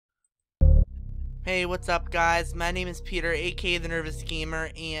Hey, what's up, guys? My name is Peter, aka the Nervous Gamer,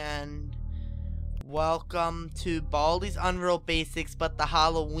 and welcome to Baldi's Unreal Basics, but the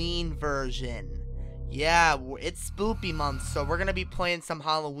Halloween version. Yeah, it's spoopy month, so we're gonna be playing some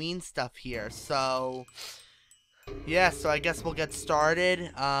Halloween stuff here. So, yeah, so I guess we'll get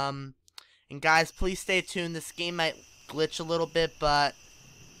started. And guys, please stay tuned. This game might glitch a little bit, but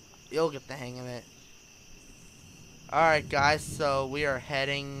you'll get the hang of it. Alright guys, so we are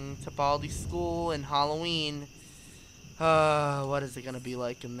heading to Baldi's school in Halloween. What is it gonna be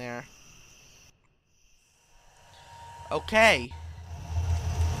like in there? Okay.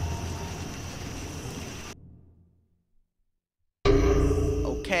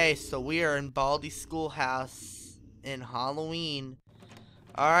 Okay, so we are in Baldi's schoolhouse in Halloween.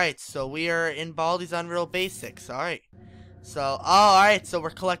 Alright, so we are in Baldi's Unreal Basics. Alright. So, alright, so we're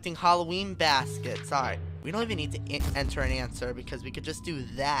collecting Halloween baskets. Alright. We don't even need to enter an answer because we could just do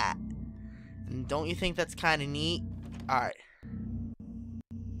that. And don't you think that's kind of neat? Alright.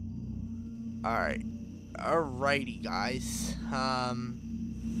 Alright. Alrighty, guys. Alright,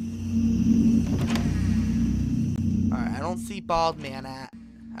 I don't see Baldman at.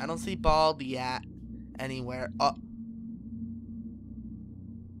 I don't see Baldi at anywhere. Oh.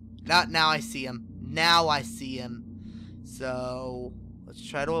 Now I see him. Now I see him. So, let's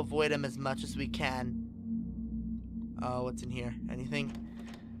try to avoid him as much as we can. What's in here? Anything?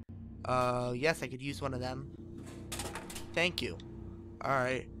 Yes, I could use one of them. Thank you.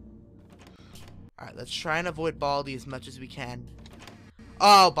 Alright. Alright, let's try and avoid Baldi as much as we can.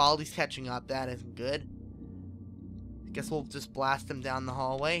 Oh, Baldi's catching up. That isn't good. I guess we'll just blast him down the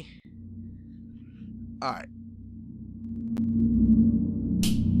hallway. Alright.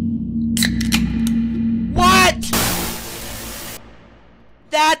 What?!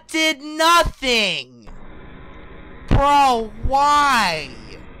 That did nothing! Bro, why?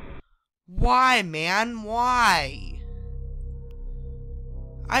 Why, man? Why?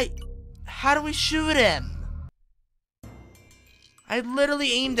 How do we shoot him? I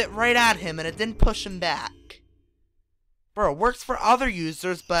literally aimed it right at him and it didn't push him back. Bro, it works for other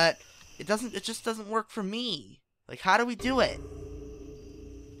users, but it just doesn't work for me. Like, how do we do it?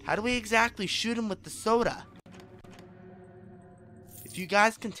 How do we exactly shoot him with the soda? If you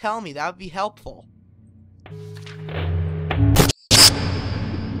guys can tell me, that would be helpful.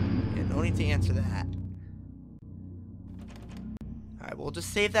 Yeah, no need to answer that. Alright, we'll just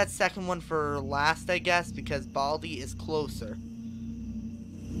save that second one for last, I guess, because Baldi is closer.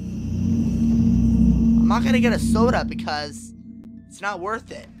 I'm not gonna get a soda because it's not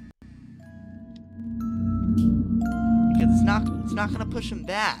worth it. Because it's not gonna push him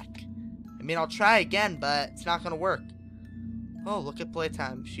back. I mean, I'll try again, but it's not gonna work. Oh, look at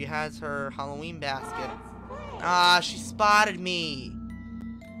playtime. She has her Halloween basket. Ah, she spotted me.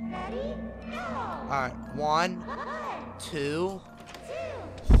 Alright, 1, 2,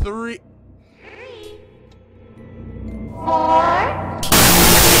 3. 4.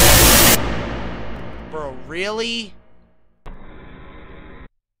 Bro, really?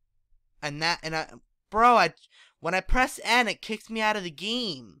 When I press N, it kicks me out of the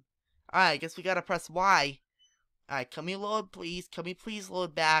game. Alright, I guess we gotta press Y. Alright, can we load, please? Can we please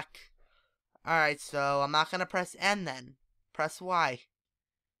load back? Alright, so I'm not gonna press N then. Press Y.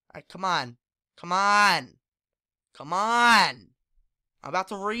 Alright, come on. Come on. Come on. I'm about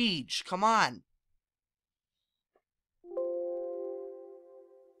to rage. Come on.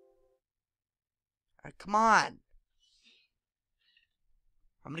 Alright, come on.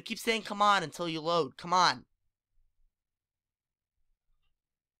 I'm gonna keep saying come on until you load. Come on.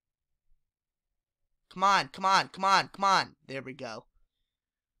 Come on, come on, come on, come on. There we go.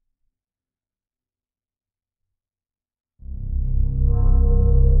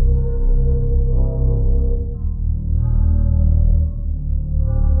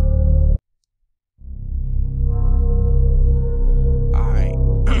 Alright.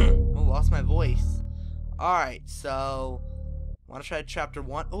 Oh, lost my voice. Alright, so wanna try chapter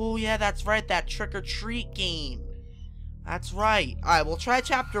 1? Oh yeah, that's right, that trick or treat game. That's right. Alright, we'll try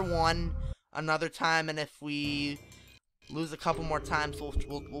chapter 1 another time, and if we lose a couple more times, we'll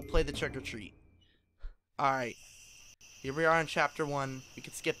play the trick or treat. Alright. Here we are in chapter 1. We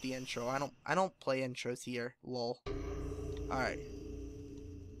could skip the intro. I don't play intros here. Lol. Alright.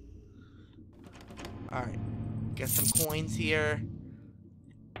 Alright. Get some coins here.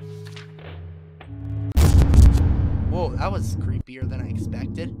 Whoa, that was creepier than I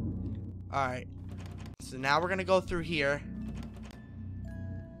expected. Alright. So now we're gonna go through here.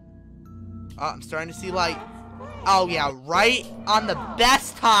 Oh, I'm starting to see light. Oh yeah, right on the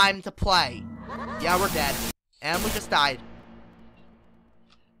best time to play. Yeah, we're dead. And we just died.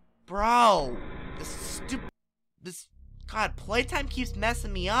 Bro. God, playtime keeps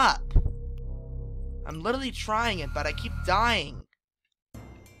messing me up. I'm literally trying it, but I keep dying.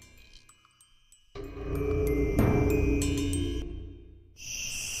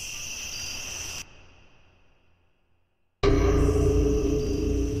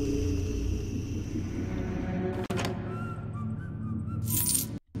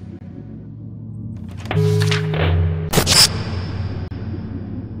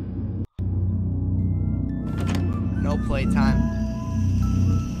 No playtime.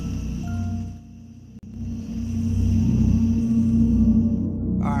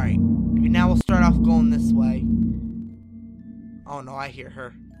 Alright, maybe now we'll start off going this way. Oh no, I hear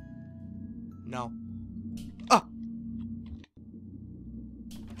her. No. Oh!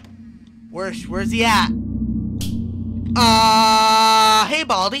 Where's he at? Hey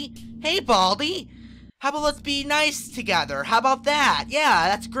Baldi! Hey Baldi! How about let's be nice together? How about that? Yeah,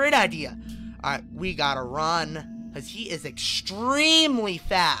 that's a great idea. Alright, we gotta run, because he is extremely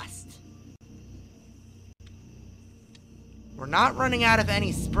fast. We're not running out of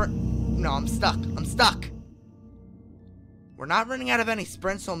any sprint. No, I'm stuck. I'm stuck. We're not running out of any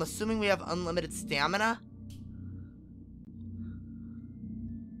sprint, so I'm assuming we have unlimited stamina.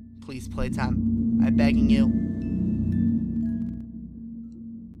 Please, playtime. I'm begging you.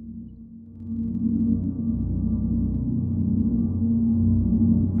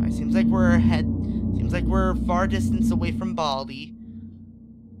 Alright, seems like we're ahead. Seems like we're far distance away from Baldi.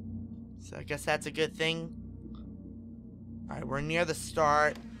 So I guess that's a good thing. Alright, we're near the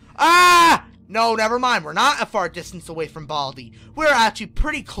start. Ah! No, never mind. We're not a far distance away from Baldi. We're actually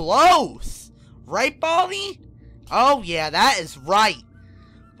pretty close. Right, Baldi? Oh, yeah, that is right.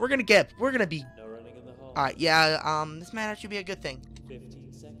 We're gonna be... No running in the hall. Alright, yeah, this might actually be a good thing.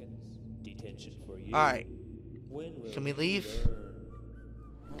 15 seconds. Detention for you. Alright. When will Can we you leave? learn?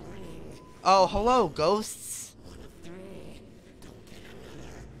 Oh, hello, ghosts.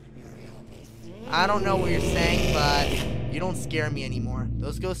 I don't know what you're saying, but you don't scare me anymore.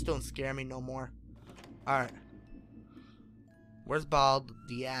 Those ghosts don't scare me no more. Alright. Where's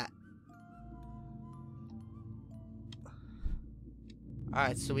Baldi at?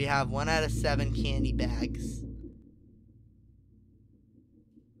 Alright, so we have 1 out of 7 candy bags.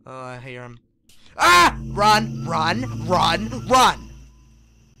 Oh, I hear him. Ah! Run, run, run, run!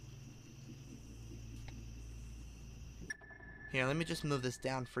 Here, let me just move this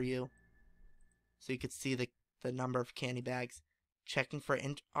down for you. So you could see the number of candy bags. Checking for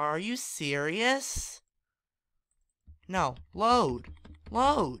are you serious? No. Load.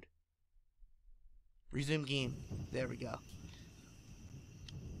 Load. Resume game. There we go.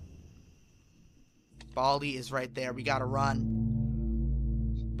 Baldi is right there. We gotta run.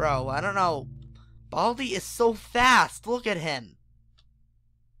 Bro, I don't know. Baldi is so fast. Look at him.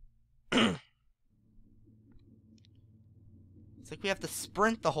 It's like we have to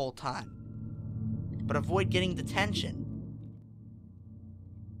sprint the whole time. But avoid getting detention.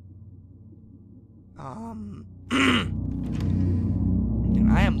 Dude,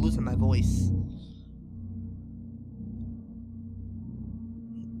 I am losing my voice.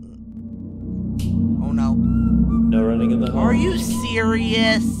 Oh no. No running in the hall. Are you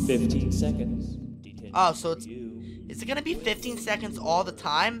serious? 15 seconds. Detention Oh, so for it's... you. Is it gonna be 15 seconds all the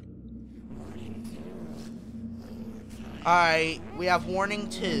time? Alright, we have warning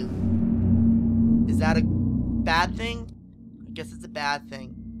 2. Is that a bad thing? I guess it's a bad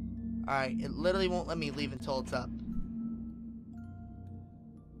thing. Alright, it literally won't let me leave until it's up.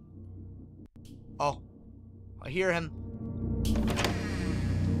 Oh, I hear him.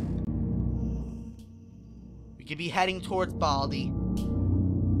 We could be heading towards Baldi.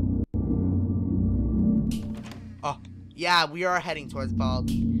 Oh, yeah, we are heading towards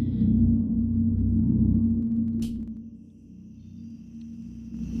Baldi.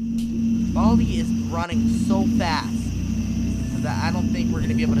 Baldi is running so fast that I don't think we're going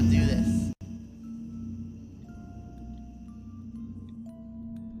to be able to do this.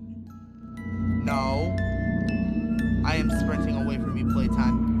 No. I am sprinting away from you,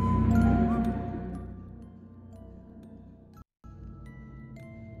 playtime.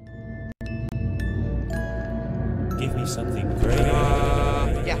 Give me something great.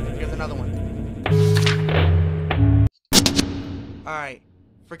 Yeah, here's another one. Alright.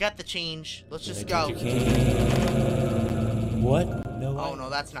 Forget the change. Let's just go. What? No. Oh no,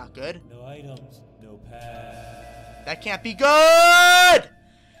 that's not good. No items. No pass. That can't be good!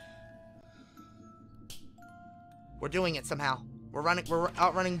 We're doing it somehow. We're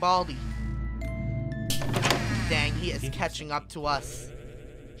outrunning Baldi. Dang, he is catching up to us.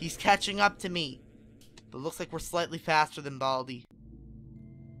 He's catching up to me. But looks like we're slightly faster than Baldi.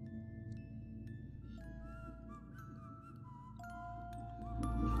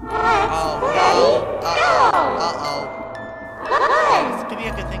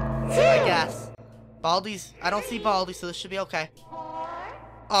 Baldi's... I don't see Baldi, so this should be okay.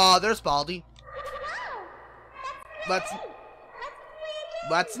 Oh, there's Baldi. Let's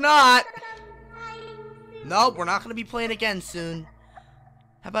not. Nope, we're not going to be playing again soon.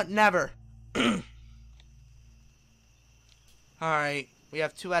 How about never? Alright, we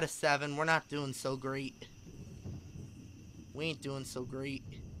have 2 out of 7. We're not doing so great. We ain't doing so great.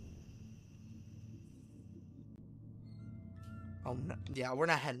 Oh, no. Yeah, we're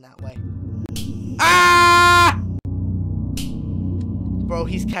not heading that way. Ah! Bro,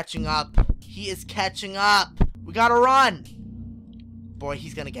 he's catching up. He is catching up. We gotta run. Boy,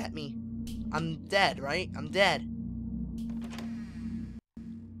 he's gonna get me. I'm dead, right? I'm dead.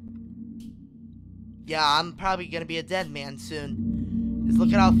 Yeah, I'm probably gonna be a dead man soon. Just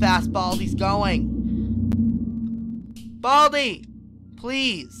look at how fast Baldi's going. Baldi!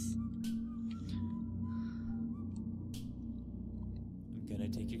 Please. I'm gonna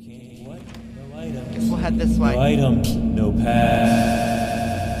take your cane. What? No items. Guess we'll head this way. No items. No pass.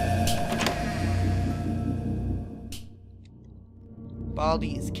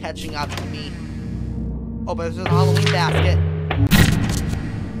 Baldi is catching up to me. Oh, but there's a Halloween basket.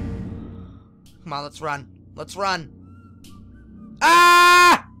 Come on, let's run. Let's run.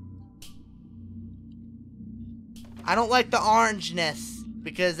 Ah! I don't like the orangeness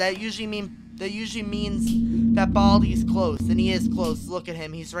because that usually means that Baldi's close, and he is close. Look at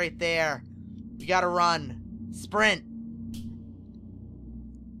him, he's right there. We gotta run. Sprint.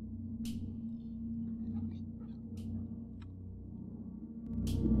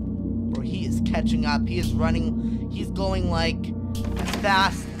 Bro, he is catching up. He is running. He's going like as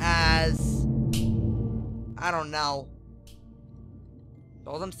fast as, I don't know.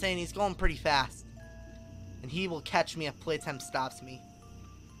 All I'm saying, he's going pretty fast. And he will catch me if playtime stops me.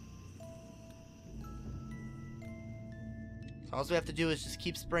 So all we have to do is just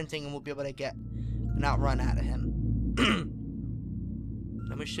keep sprinting and we'll be able to not run out of him.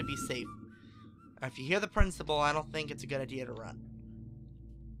 Then we should be safe. If you hear the principal, I don't think it's a good idea to run.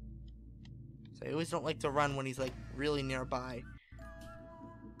 So I always don't like to run when he's like really nearby.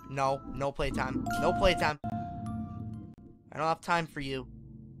 No playtime. No playtime. I don't have time for you.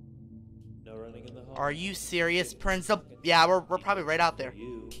 No running in the hall. Are you serious, principal? Yeah, we're probably right out there.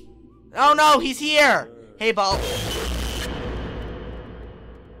 You. Oh no, he's here! Hey, Ball.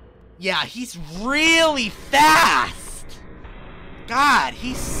 Yeah, he's really fast! God,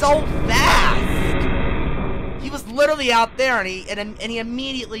 he's so fast! He was literally out there and he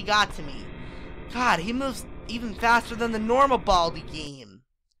immediately got to me. God, he moves even faster than the normal Baldi game.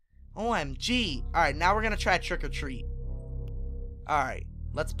 OMG. Alright, now we're gonna try Trick or Treat. Alright,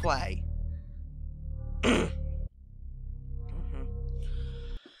 let's play.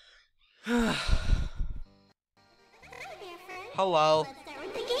 Hello. Let's start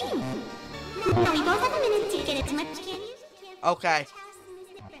with the game. Now we both have a minute to get as much candy as we can. Okay.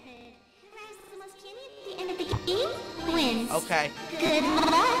 Whoever has the most candy at the end of the game wins. Okay. Good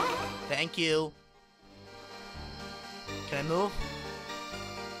luck. Thank you. Can I move?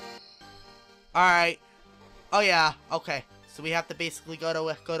 Alright. Oh yeah, okay. So we have to basically go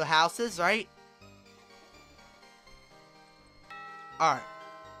to houses, right? Alright.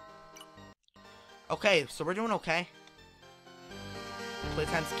 Okay, so we're doing okay.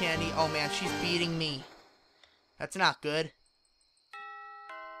 Playtime's candy. Oh man, she's beating me. That's not good.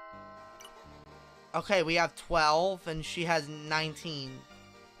 Okay, we have 12 and she has 19.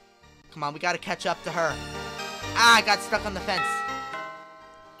 Come on, we gotta catch up to her. Ah, I got stuck on the fence.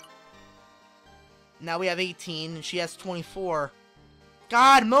 Now we have 18 and she has 24.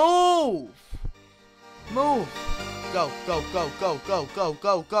 God, move! Move! Go, go, go, go, go, go,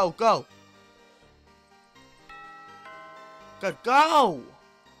 go, go, go! Good, go!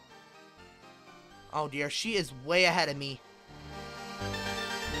 Oh dear, she is way ahead of me.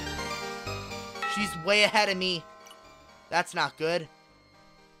 She's way ahead of me. That's not good.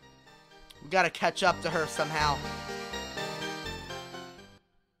 We gotta catch up to her somehow.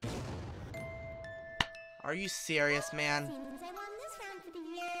 Are you serious, man? Seems I won this round for the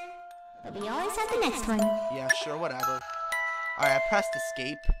year. But we always have the next one. Yeah, sure, whatever. Alright, I pressed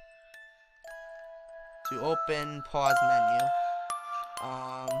escape to open pause menu.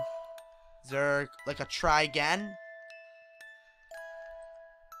 Is there like a try again?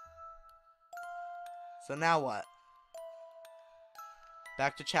 So now what?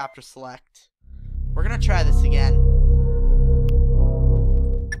 Back to chapter select. We're gonna try this again.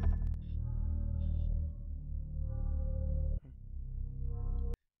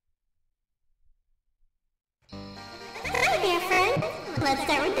 Hi there, friend. let's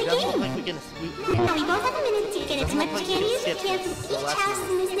start with the Doesn't look game. like we can. Now we both have a minute to get as Doesn't much look like we candy as can we skip can this, from so each let's house not.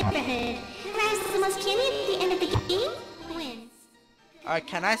 in this neighborhood. Whoever has the most candy at the end of the game wins. Alright,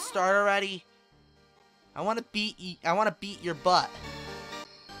 can I start already? I want to beat your butt.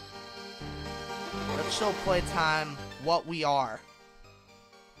 Let's show Playtime what we are.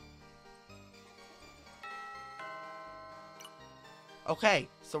 Okay,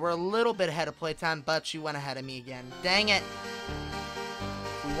 so we're a little bit ahead of Playtime, but she went ahead of me again. Dang it.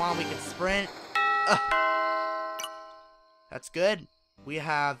 If we want, we can sprint. Ugh. That's good. We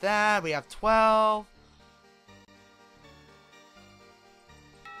have that. We have 12.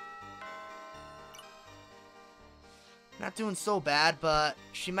 Not doing so bad, but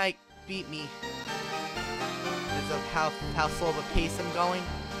she might beat me. Because of how slow of a pace I'm going.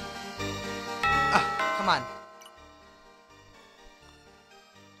 Come on.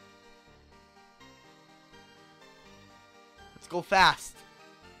 Let's go fast.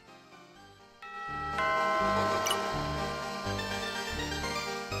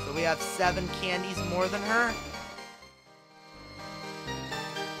 So we have 7 candies more than her.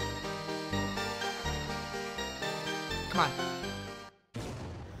 Come on.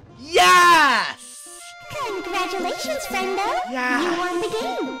 Yes! Congratulations, friendo! Yeah. You won the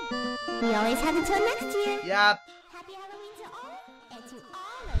game! We always have until next year! Yep. Happy Halloween to all, and to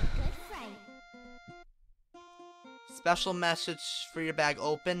all a good fright! Special message for your bag.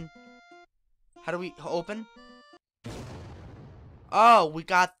 Open. How do we open? Oh, we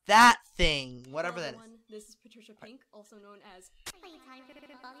got that thing. Whatever that is. Hello, everyone. This is Patricia Pink, also known as Playtime for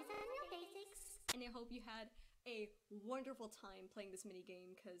Baldi's Unreal Basics. and I hope you had a wonderful time playing this mini game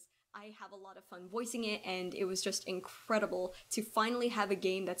because I have a lot of fun voicing it, and it was just incredible to finally have a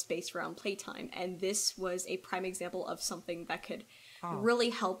game that's based around playtime, and this was a prime example of something that could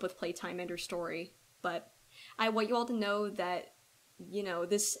really help with playtime and your story. But I want you all to know that, you know,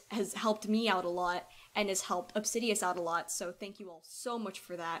 this has helped me out a lot and has helped Obsidious out a lot, so thank you all so much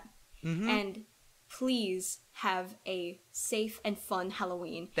for that. And please have a safe and fun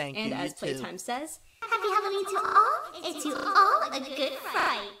Halloween. Thank you, and you as too. Playtime says, Happy Halloween to all, and to all a good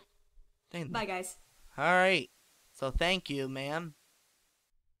fright! bye guys. Alright. So thank you, ma'am.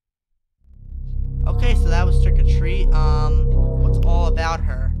 Okay, so that was Trick or Treat. What's all about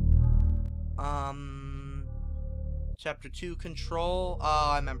her? Chapter 2, Control. Oh,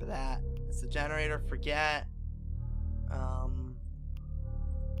 I remember that. It's the generator, forget.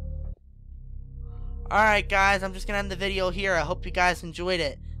 Alright guys, I'm just gonna end the video here. I hope you guys enjoyed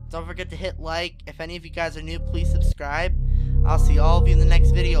it. Don't forget to hit like. If any of you guys are new, please subscribe. I'll see all of you in the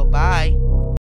next video. Bye.